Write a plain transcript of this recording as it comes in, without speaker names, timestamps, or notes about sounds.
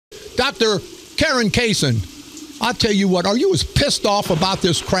Dr. Karen Cason, I'll tell you what, are you as pissed off about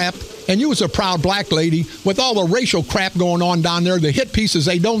this crap? And you as a proud black lady, with all the racial crap going on down there, the hit pieces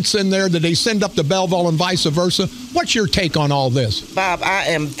they don't send there, that they send up to Belleville and vice versa. What's your take on all this? Bob, I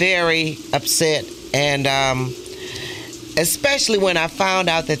am very upset, and especially when I found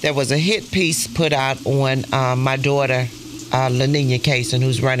out that there was a hit piece put out on my daughter, Laninia Cason,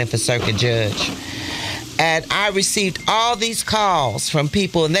 who's running for circuit judge. And I received all these calls from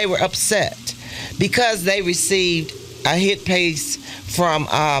people, and they were upset because they received a hit piece from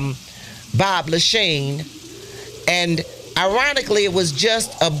Bob Lachine, and ironically, it was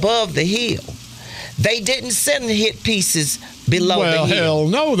just above the hill. They didn't send hit pieces below the hill. Well, hell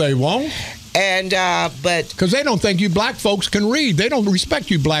no, they won't. And but because they don't think you black folks can read. They don't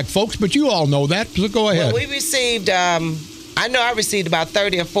respect you black folks, but you all know that. So go ahead. Well, we received, I know I received about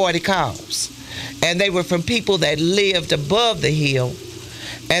 30 or 40 calls, and they were from people that lived above the hill,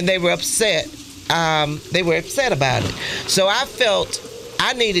 and they were upset. They were upset about it. So I felt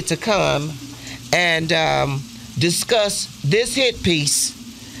I needed to come and discuss this hit piece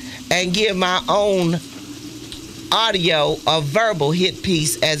and give my own audio or verbal hit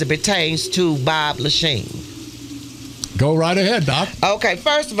piece as it pertains to Bob Lachine. Go right ahead, Doc. Okay,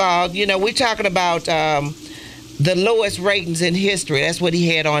 first of all, you know, we're talking about the lowest ratings in history. That's what he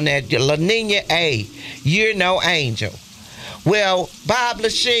had on that. La Nina A, you're no angel. Well, Bob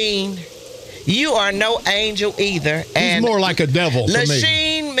Lachine, you are no angel either. He's more like a devil to me.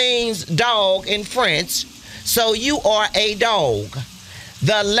 Lachine means dog in French, so you are a dog,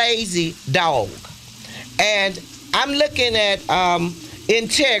 the lazy dog. And I'm looking at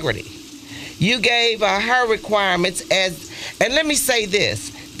integrity. You gave her requirements as, and let me say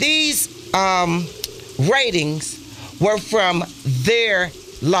this, these ratings were from their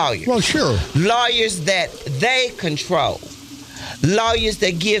lawyers. Well, sure. Lawyers that they control. Lawyers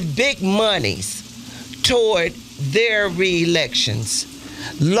that give big monies toward their re-elections.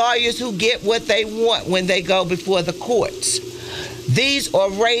 Lawyers who get what they want when they go before the courts. These are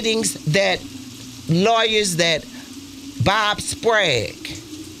ratings that lawyers that Bob Sprague,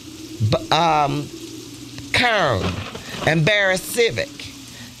 Kern, and Barry Civic,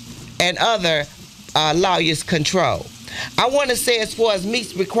 and other lawyers control. I want to say, as far as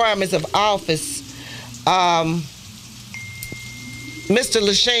meets requirements of office, Mr.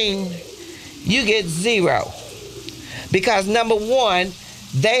 Lachine, you get 0. Because number one,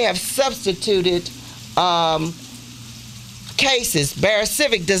 they have substituted cases. Barry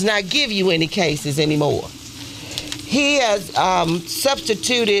Civic does not give you any cases anymore. He has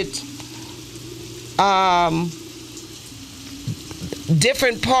substituted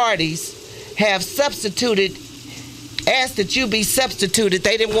different parties have substituted, asked that you be substituted.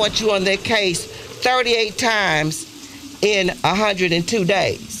 They didn't want you on their case 38 times in 102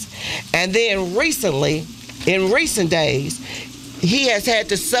 days. And then recently, in recent days, he has had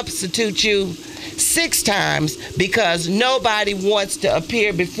to substitute you 6 times because nobody wants to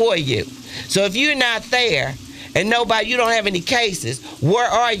appear before you. So if you're not there and you don't have any cases, where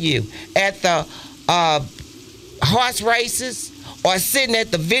are you? At the horse races or sitting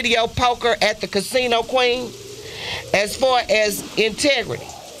at the video poker at the Casino Queen? As far as integrity,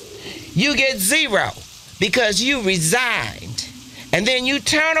 you get 0 because you resigned. And then you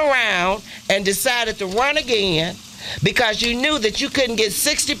turn around and decided to run again because you knew that you couldn't get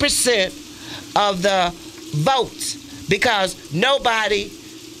 60% of the votes because nobody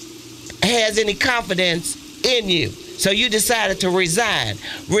has any confidence in you. So you decided to resign.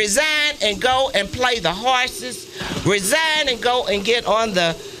 Resign and go and play the horses. Resign and go and get on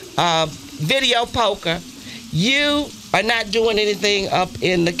the video poker. You are not doing anything up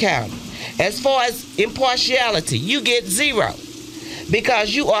in the county. As far as impartiality, you get 0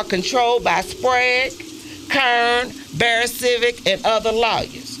 because you are controlled by Sprague, Kern, Barry Civic, and other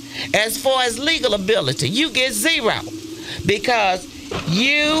lawyers. As far as legal ability, you get 0 because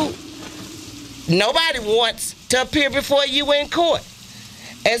nobody wants to appear before you in court.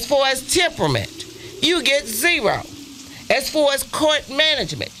 As far as temperament, you get 0. As far as court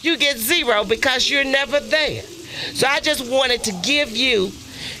management, you get 0 because you're never there. So I just wanted to give you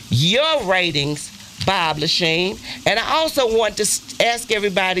your ratings, Bob Lachine, and I also want to ask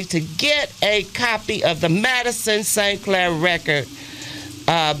everybody to get a copy of the Madison St. Clair record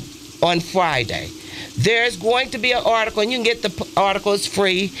on Friday. There's going to be an article, and you can get the article, it's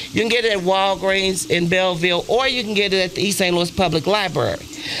free. You can get it at Walgreens in Belleville, or you can get it at the East St. Louis Public Library,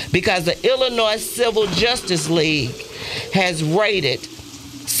 because the Illinois Civil Justice League has rated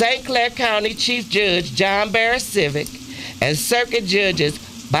St. Clair County Chief Judge John Barry Civic and Circuit Judges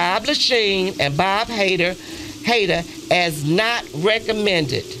Bob Lachine and Bob Hader as not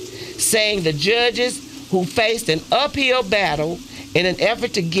recommended, saying the judges who faced an uphill battle in an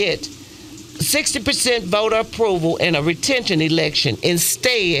effort to get 60% voter approval in a retention election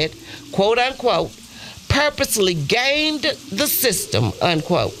instead, quote unquote, purposely gamed the system,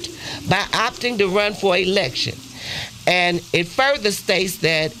 unquote, by opting to run for election. And it further states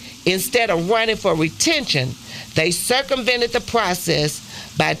that instead of running for retention, they circumvented the process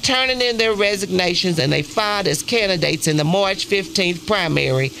by turning in their resignations, and they filed as candidates in the March 15th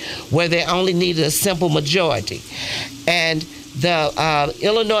primary, where they only needed a simple majority. And the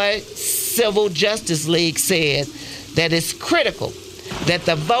Illinois Civil Justice League said that it's critical that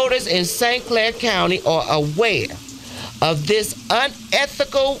the voters in St. Clair County are aware of this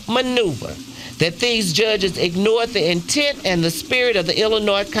unethical maneuver, that these judges ignored the intent and the spirit of the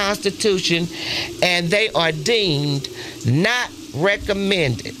Illinois Constitution, and they are deemed not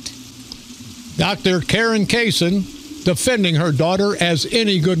recommended. Dr. Karen Cason defending her daughter as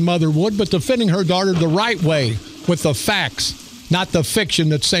any good mother would, but defending her daughter the right way with the facts, not the fiction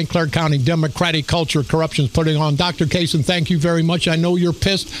that St. Clair County Democratic culture corruption is putting on. Dr. Cason, thank you very much. I know you're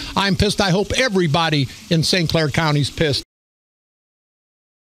pissed. I'm pissed. I hope everybody in St. Clair County is pissed.